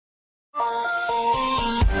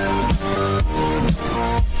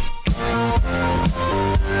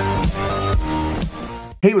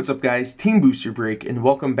Hey, what's up guys? TeamBoosterBreak, and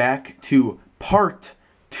welcome back to part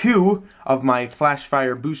 2 of my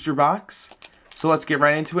Flashfire booster box. So let's get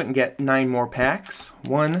right into it and get 9 more packs.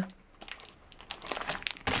 1,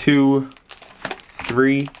 2,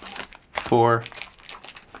 3, 4,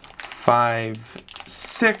 5,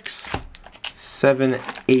 6, 7,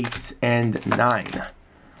 8, and 9.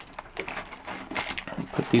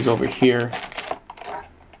 Put these over here.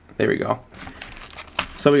 There we go.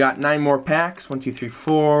 So we got 9 more packs. 1, 2, 3,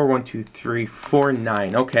 4. 1, 2, 3, 4,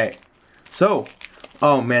 9. Okay. So,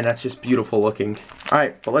 oh man, that's just beautiful looking.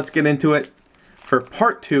 Alright, but let's get into it for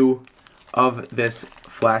part 2 of this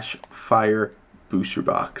Flashfire booster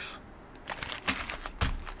box.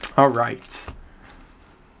 Alright.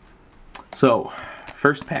 So,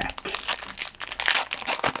 first pack.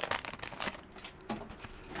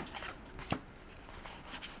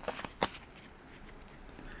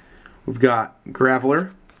 We've got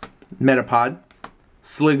Graveler, Metapod,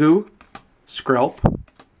 Sliggoo, Skrelp,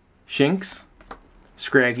 Shinx,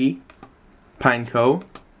 Scraggy, Pineco,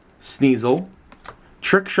 Sneasel,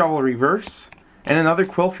 Trick Shovel Reverse, and another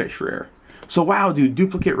Quillfish rare. So wow, dude,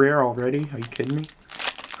 duplicate rare already? Are you kidding me?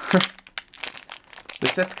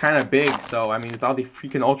 This set's kind of big, so I mean, with all the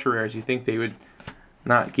freaking ultra rares, you think they would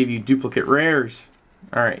not give you duplicate rares.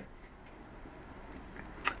 Alright.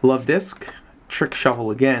 Love Disc, Trick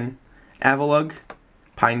Shovel again, Avalugg,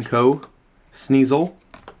 Pineco, Sneasel,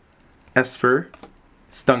 Esper,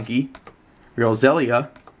 Stunky, Roselia,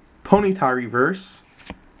 Ponyta Reverse.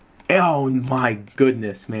 Oh my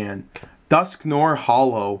goodness, man. Dusknoir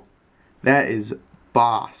Hollow. That is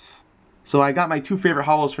boss. So I got my 2 favorite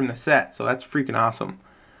hollows from the set, so that's freaking awesome.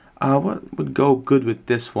 What would go good with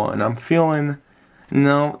this one? I'm feeling...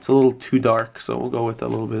 No, it's a little too dark, so we'll go with a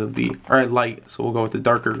little bit of the... Or light, so we'll go with the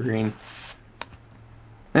darker green.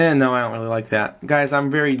 And no, I don't really like that. Guys, I'm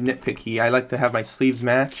very nitpicky. I like to have my sleeves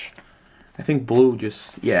match. I think blue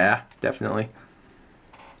just... Yeah, definitely.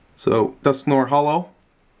 So, Dusknoir Hollow.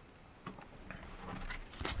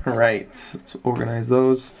 Alright, let's organize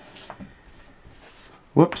those.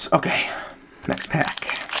 Whoops. Okay, next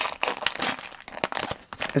pack.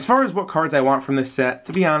 As far as what cards I want from this set,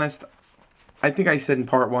 to be honest, I think I said in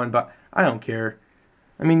part 1, but I don't care.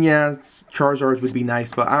 I mean, yeah, Charizards would be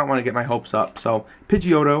nice, but I don't want to get my hopes up. So,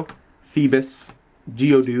 Pidgeotto, Phoebus,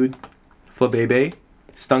 Geodude, Flabebe,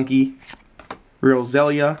 Stunky,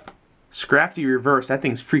 Roselia, Scrafty Reverse. That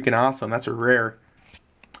thing's freaking awesome. That's a rare.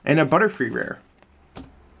 And a Butterfree rare.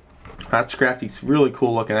 That Scrafty's really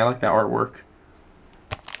cool looking. I like that artwork.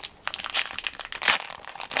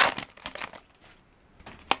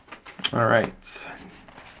 Alright.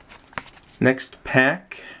 Next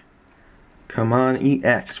pack. Come on,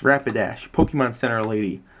 EX, Rapidash, Pokemon Center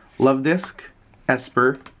Lady, Love Disc,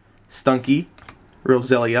 Esper, Stunky,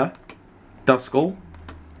 Roselia, Duskull,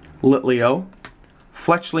 Litleo,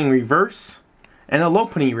 Fletchling Reverse, and a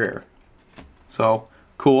Lopunny rare. So,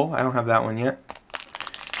 cool. I don't have that one yet.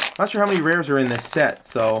 Not sure how many rares are in this set,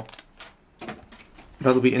 so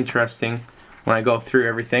that'll be interesting when I go through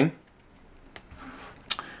everything.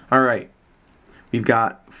 Alright. We've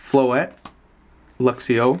got Floette,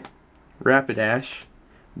 Luxio, Rapidash,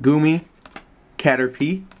 Goomy,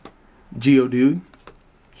 Caterpie, Geodude,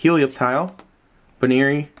 Helioptile,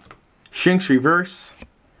 Baneri, Shinx Reverse,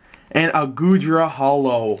 and a Goodra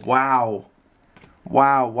Hollow. Wow.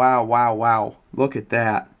 Wow, wow, wow, wow. Look at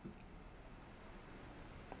that.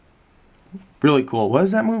 Really cool. What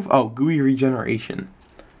does that move? Oh, Gooey Regeneration.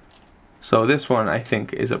 So this one, I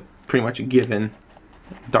think, is a pretty much a given.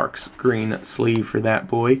 Dark green sleeve for that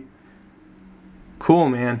boy. Cool,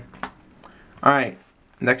 man. Alright,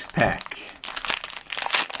 next pack.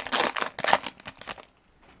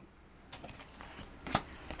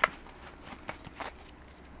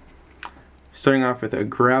 Starting off with a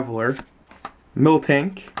Graveler,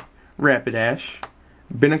 Miltank, Rapidash,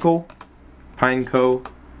 Binacle, Pineco,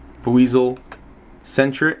 Buizel,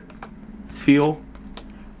 Sentret, Spheal,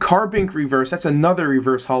 Carbink Reverse, that's another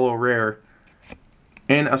reverse hollow rare,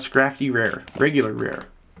 and a Scrafty rare, regular rare.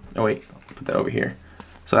 Oh wait, I'll put that over here.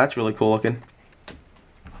 So that's really cool looking.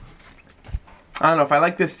 I don't know, if I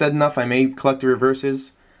like this set enough, I may collect the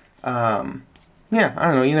reverses. Yeah, I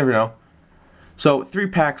don't know, you never know. So, 3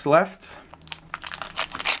 packs left.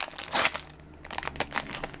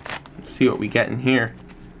 Let's see what we get in here.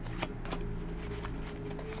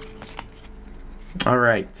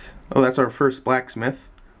 Alright. Oh, that's our first blacksmith.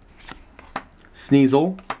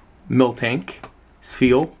 Sneasel, Miltank,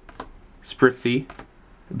 Spheal, Spritzy,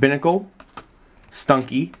 Binacle,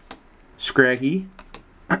 Stunky, Scraggy,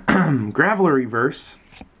 Graveler Reverse,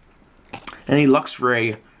 and a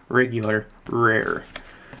Luxray regular rare.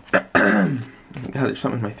 God, there's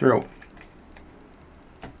something in my throat.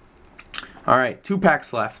 Alright, 2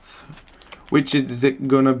 packs left. Which is it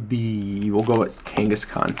gonna be? We'll go with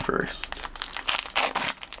Kangaskhan first.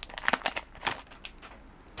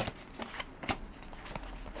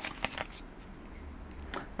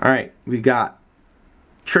 Alright, we got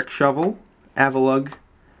Trick Shovel, Avalugg,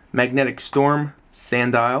 Magnetic Storm,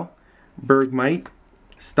 Sandile, Bergmite,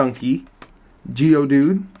 Stunky,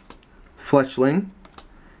 Geodude, Fletchling,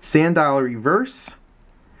 Sandile Reverse,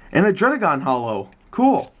 and a Dredagon Holo.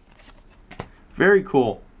 Cool. Very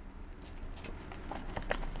cool.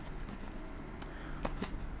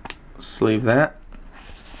 Sleeve that.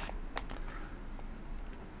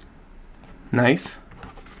 Nice.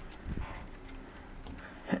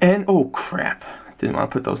 And, oh crap, didn't want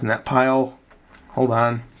to put those in that pile. Hold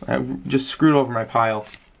on, I just screwed over my pile.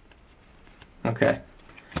 Okay.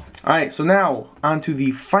 Alright, so now, on to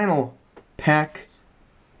the final pack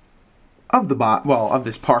of the of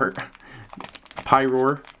this part.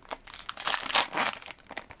 Pyroar.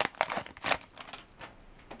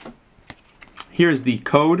 Here's the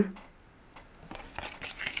code.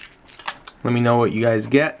 Let me know what you guys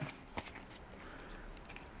get.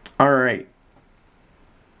 Alright.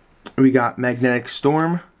 We got Magnetic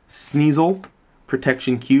Storm, Sneasel,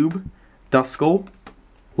 Protection Cube, Duskull,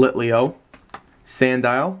 Litleo,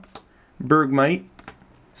 Sandile, Bergmite,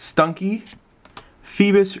 Stunky,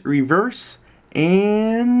 Phoebus Reverse,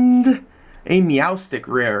 and a Meowstic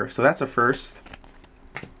Rare. So that's a first.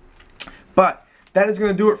 But that is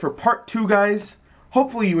going to do it for part 2, guys.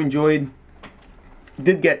 Hopefully you enjoyed.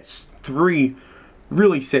 Did get 3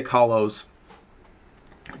 really sick holos.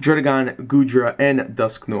 Dredagon, Goodra, and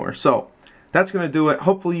Dusknoir. So, that's going to do it.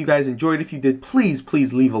 Hopefully you guys enjoyed. If you did,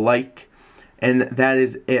 please leave a like. And that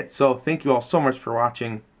is it. So, thank you all so much for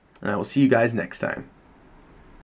watching. And I will see you guys next time.